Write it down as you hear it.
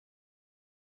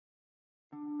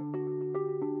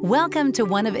Welcome to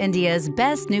one of India's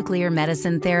best nuclear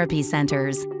medicine therapy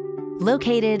centers,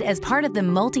 located as part of the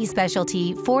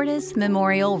multi-specialty Fortis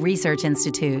Memorial Research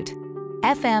Institute,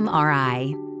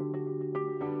 FMRI.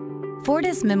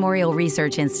 Fortis Memorial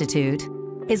Research Institute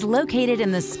is located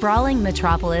in the sprawling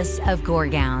metropolis of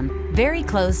Gurgaon, very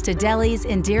close to Delhi's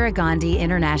Indira Gandhi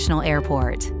International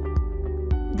Airport.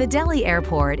 The Delhi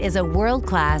Airport is a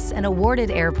world-class and awarded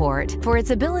airport for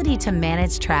its ability to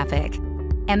manage traffic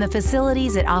and the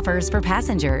facilities it offers for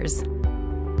passengers.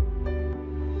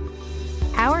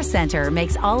 Our center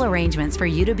makes all arrangements for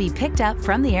you to be picked up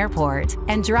from the airport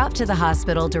and dropped to the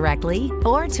hospital directly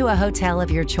or to a hotel of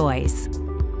your choice.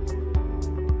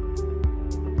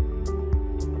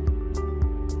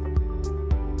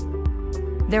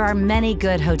 There are many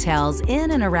good hotels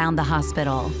in and around the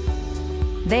hospital.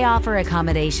 They offer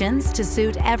accommodations to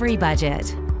suit every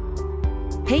budget.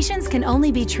 Patients can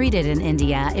only be treated in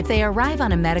India if they arrive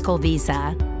on a medical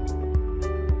visa.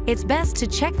 It's best to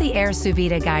check the Air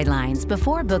Suvida guidelines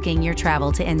before booking your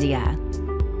travel to India.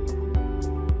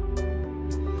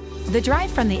 The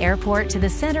drive from the airport to the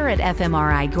center at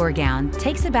FMRI Gurgaon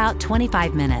takes about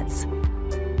 25 minutes.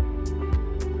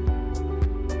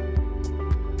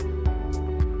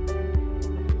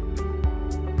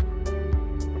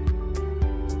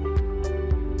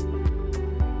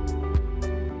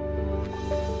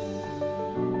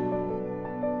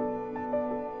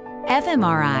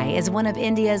 FMRI is one of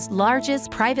India's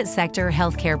largest private sector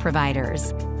healthcare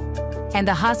providers, and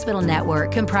the hospital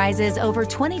network comprises over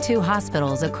 22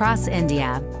 hospitals across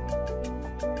India.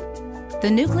 The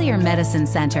Nuclear Medicine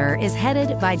Center is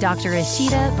headed by Dr.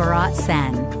 Ishita Bharat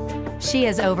Sen. She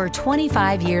has over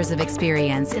 25 years of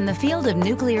experience in the field of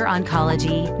nuclear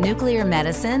oncology, nuclear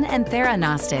medicine, and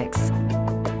theranostics.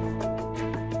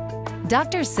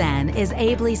 Dr. Sen is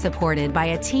ably supported by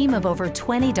a team of over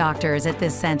 20 doctors at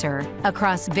this center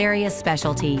across various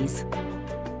specialties.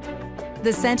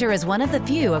 The center is one of the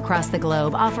few across the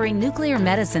globe offering nuclear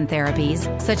medicine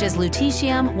therapies such as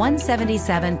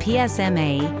Lutetium-177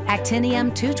 PSMA,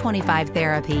 Actinium-225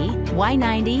 therapy,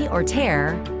 Y90 or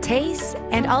TARE, TACE,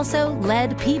 and also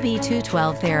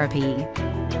lead-PB212 therapy.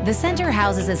 The center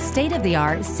houses a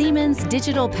state-of-the-art Siemens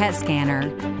digital PET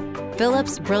scanner,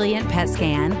 Philips Brilliant PET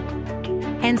scan,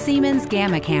 and Siemens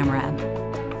Gamma camera.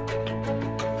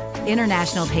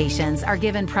 International patients are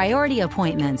given priority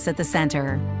appointments at the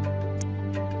center.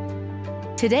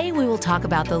 Today we will talk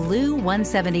about the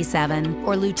Lu-177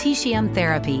 or Lutetium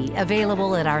therapy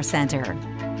available at our center.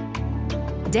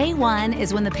 Day one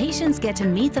is when the patients get to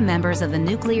meet the members of the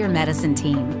nuclear medicine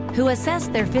team who assess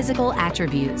their physical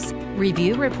attributes,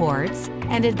 review reports,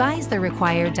 and advise the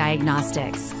required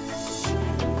diagnostics.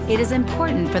 It is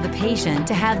important for the patient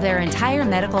to have their entire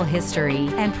medical history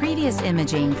and previous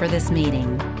imaging for this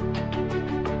meeting.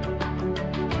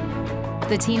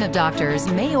 The team of doctors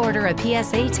may order a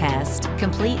PSA test,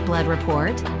 complete blood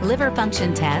report, liver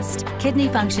function test, kidney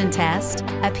function test,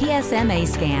 a PSMA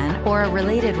scan, or a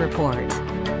related report.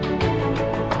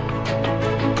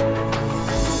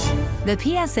 The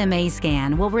PSMA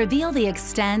scan will reveal the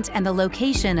extent and the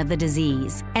location of the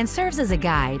disease and serves as a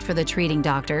guide for the treating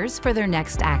doctors for their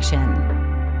next action.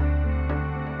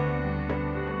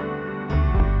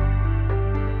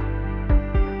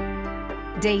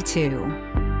 Day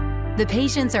 2. The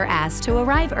patients are asked to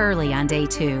arrive early on day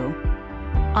 2.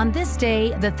 On this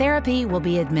day, the therapy will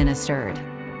be administered.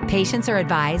 Patients are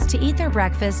advised to eat their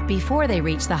breakfast before they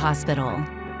reach the hospital.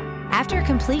 After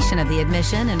completion of the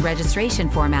admission and registration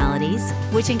formalities,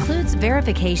 which includes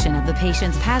verification of the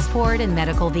patient's passport and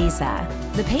medical visa,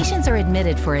 the patients are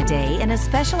admitted for a day in a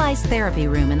specialized therapy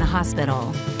room in the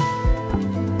hospital.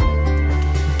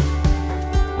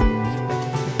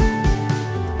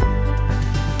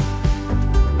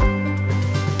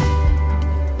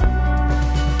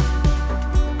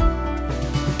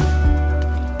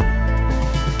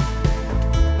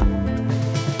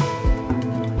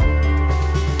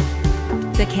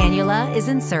 The cannula is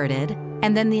inserted,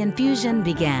 and then the infusion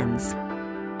begins.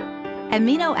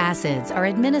 Amino acids are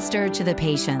administered to the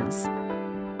patients.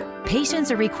 Patients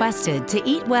are requested to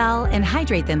eat well and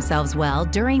hydrate themselves well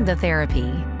during the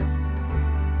therapy.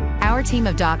 Our team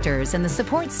of doctors and the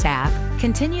support staff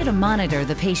continue to monitor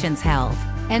the patient's health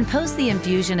and post the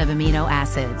infusion of amino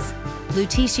acids.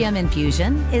 Lutetium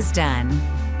infusion is done.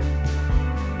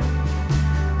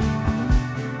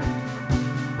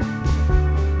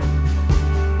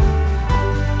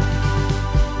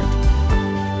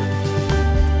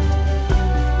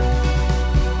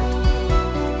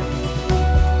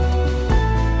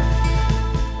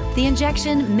 The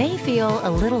injection may feel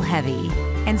a little heavy,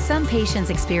 and some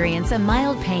patients experience a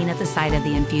mild pain at the site of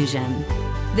the infusion.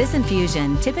 This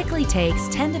infusion typically takes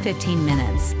 10 to 15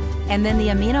 minutes, and then the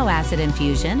amino acid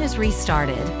infusion is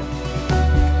restarted.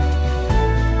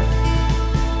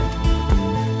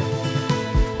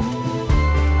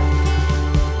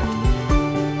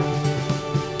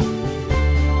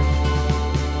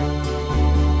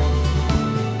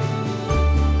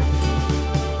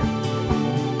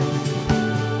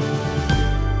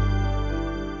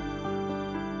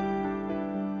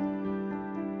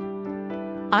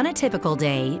 On a typical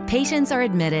day, patients are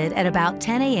admitted at about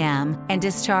 10 a.m. and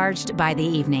discharged by the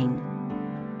evening.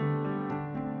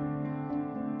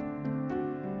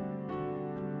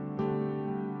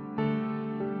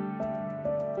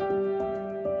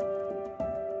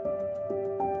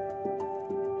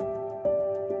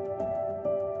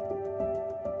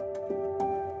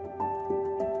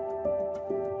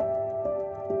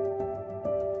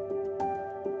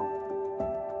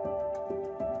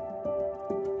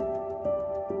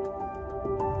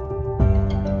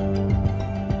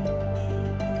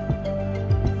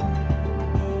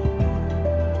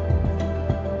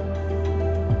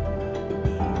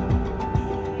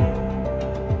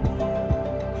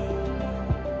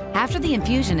 After the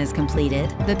infusion is completed,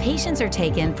 the patients are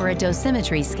taken for a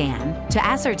dosimetry scan to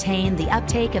ascertain the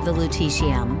uptake of the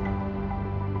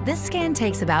lutetium. This scan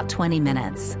takes about 20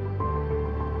 minutes.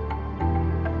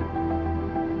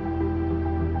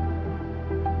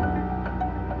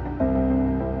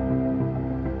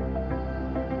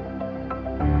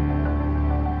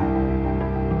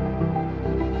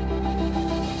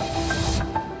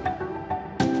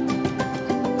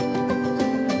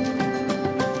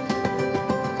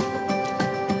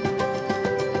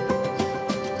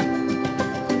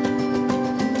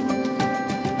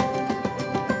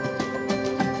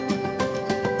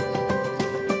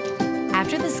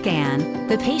 After the scan,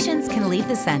 the patients can leave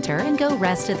the center and go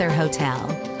rest at their hotel.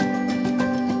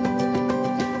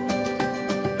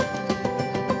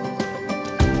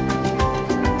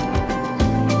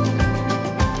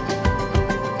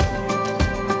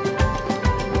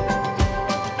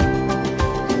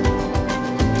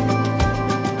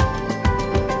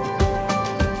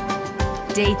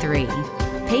 Day 3.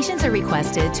 Patients are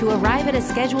requested to arrive at a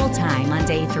scheduled time on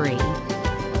day 3.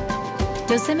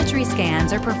 Dosimetry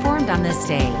scans are performed on this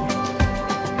day.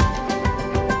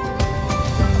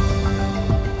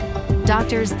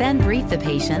 Doctors then brief the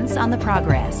patients on the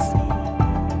progress.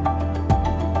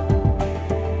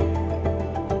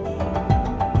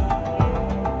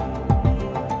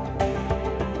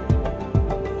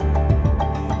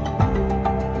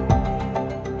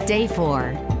 Day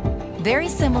 4. Very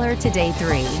similar to day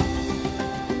 3.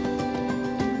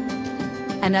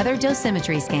 Another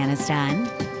dosimetry scan is done.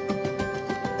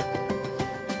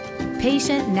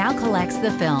 Patient now collects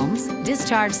the films,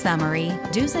 discharge summary,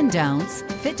 do's and don'ts,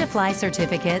 fit to fly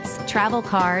certificates, travel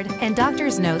card, and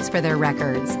doctor's notes for their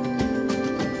records.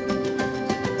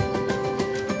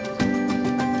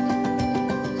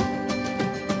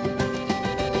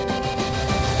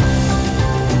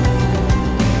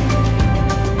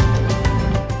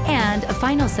 And a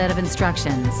final set of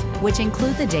instructions, which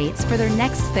include the dates for their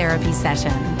next therapy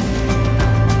session.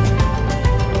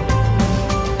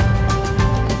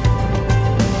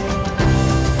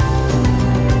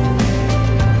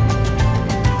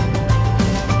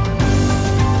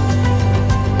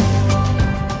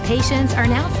 Patients are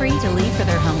now free to leave for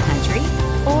their home country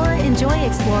or enjoy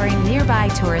exploring nearby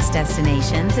tourist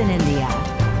destinations in India.